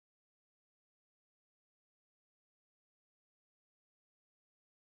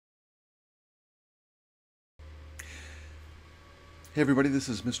Hey everybody, this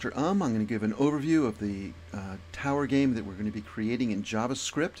is Mr. I'm going to give an overview of the tower game that we're going to be creating in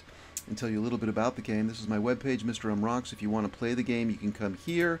JavaScript and tell you a little bit about the game. This is my webpage, Mr. Rocks. If you want to play the game, you can come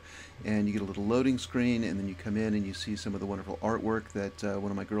here and you get a little loading screen, and then you come in and you see some of the wonderful artwork that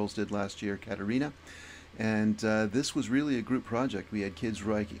one of my girls did last year, Katerina. And this was really a group project. We had kids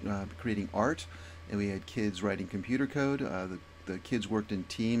creating art, and we had kids writing computer code. The kids worked in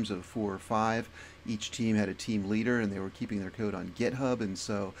teams of 4 or 5. Each team had a team leader, and they were keeping their code on GitHub, and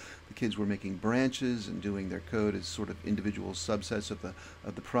so the kids were making branches and doing their code as sort of individual subsets of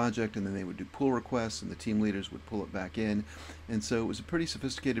the project, and then they would do pull requests, and the team leaders would pull it back in. And so it was a pretty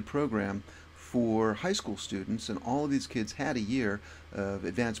sophisticated program for high school students, and all of these kids had a year of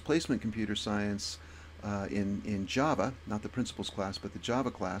advanced placement computer science in Java, not the principles class, but the Java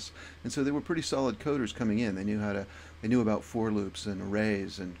class. And so they were pretty solid coders coming in. They knew about for loops and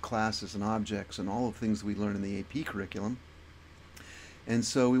arrays and classes and objects and all of the things that we learn in the AP curriculum. And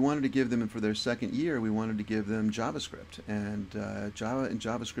so we wanted to give them, and for their second year, we wanted to give them JavaScript. And Java and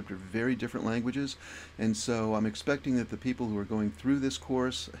JavaScript are very different languages. And so I'm expecting that the people who are going through this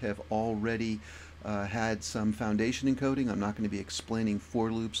course have already had some foundation in coding. I'm not going to be explaining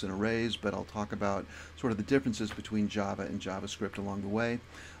for loops and arrays, but I'll talk about sort of the differences between Java and JavaScript along the way.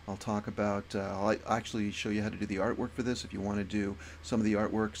 I'll talk about, I'll actually show you how to do the artwork for this. If you want to do some of the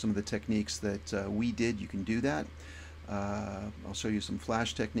artwork, some of the techniques that we did, you can do that. I'll show you some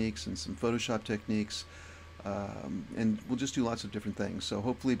Flash techniques and some Photoshop techniques, and we'll just do lots of different things. So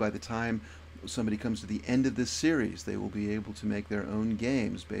hopefully by the time somebody comes to the end of this series, they will be able to make their own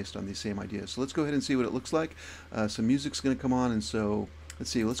games based on these same ideas. So let's go ahead and see what it looks like. Some music's going to come on, and so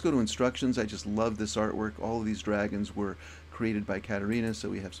let's see, let's go to instructions. I just love this artwork. All of these dragons were created by Katerina, so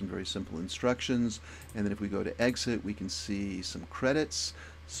we have some very simple instructions. And then if we go to exit, we can see some credits.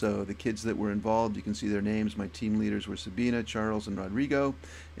 So the kids that were involved, you can see their names. My team leaders were Sabina, Charles, and Rodrigo,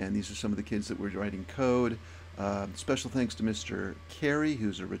 and these are some of the kids that were writing code. Special thanks to Mr. Carey,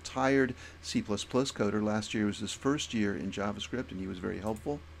 who's a retired C++ coder. Last year was his first year in JavaScript, and he was very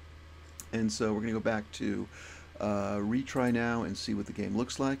helpful. And so we're going to go back to retry now and see what the game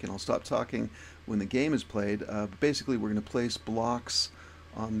looks like, and I'll stop talking when the game is played. But basically, we're going to place blocks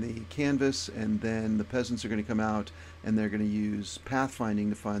on the canvas, and then the peasants are going to come out, and they're going to use pathfinding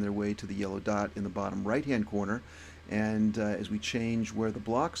to find their way to the yellow dot in the bottom right-hand corner. And as we change where the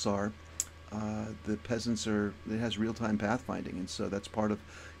blocks are, the peasants it has real-time pathfinding, and so that's part of,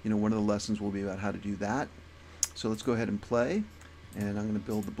 one of the lessons will be about how to do that. So let's go ahead and play, and I'm going to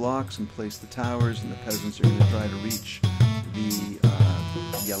build the blocks and place the towers, and the peasants are going to try to reach the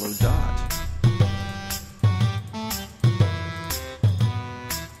yellow dot.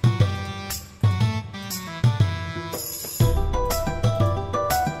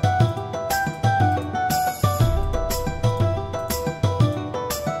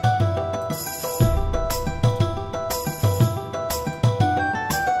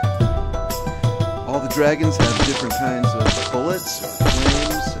 Dragons have different kinds of bullets or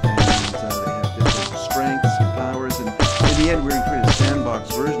flames, and they have different strengths and powers, and in the end we're going to create a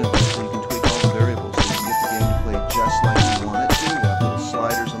sandbox version of this so you can tweak all the variables so you can get the game to play just like you want it to. We'll have little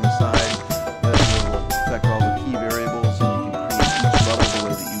sliders on the side that will affect all the key variables, and you can create each level the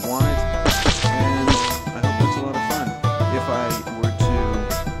way that you want it, and I hope that's a lot of fun. If I were to,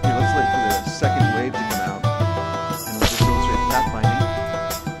 let's wait for the second wave to come out, and we'll just illustrate pathfinding.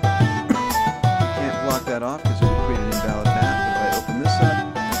 That off because it would create an invalid map. But if I open this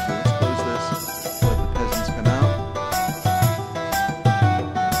up, actually let's close this, let the peasants come out.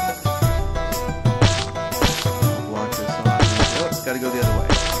 Block this off. Oh, it's got to go the other way.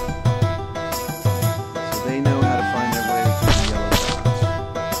 So they know how to find their way to the yellow dots.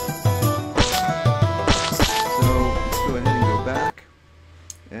 So let's go ahead and go back.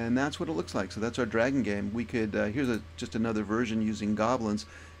 And that's what it looks like. So that's our dragon game. We could, here's just another version using goblins.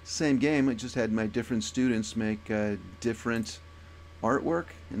 Same game, I just had my different students make different artwork,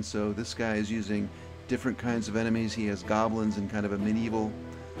 and so this guy is using different kinds of enemies. He has goblins and kind of a medieval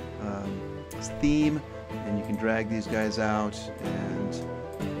theme, and you can drag these guys out, and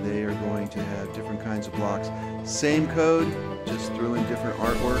they are going to have different kinds of blocks. Same code, just threw in different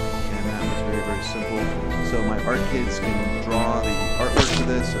artwork, and that was very, very simple. So my art kids can draw the artwork for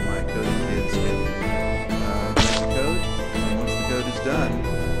this, and my coding kids can write the code, and once the code is done,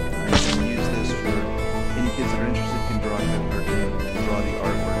 you can use this for any kids that are interested can draw the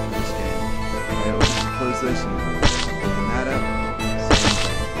artwork for this game. I always close this and open that up. Same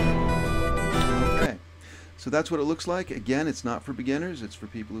thing. Okay. So that's what it looks like. Again, it's not for beginners. It's for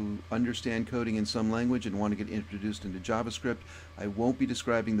people who understand coding in some language and want to get introduced into JavaScript. I won't be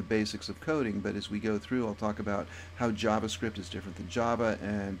describing the basics of coding, but as we go through, I'll talk about how JavaScript is different than Java,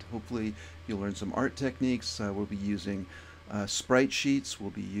 and hopefully you'll learn some art techniques. We'll be using sprite sheets.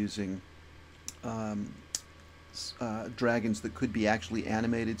 We'll be using dragons that could be actually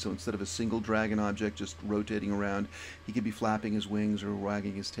animated, so instead of a single dragon object just rotating around, he could be flapping his wings or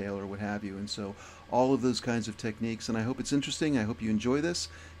wagging his tail or what have you. And so all of those kinds of techniques, and I hope it's interesting, I hope you enjoy this,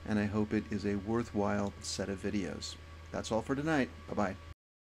 and I hope it is a worthwhile set of videos. That's all for tonight. Bye-bye.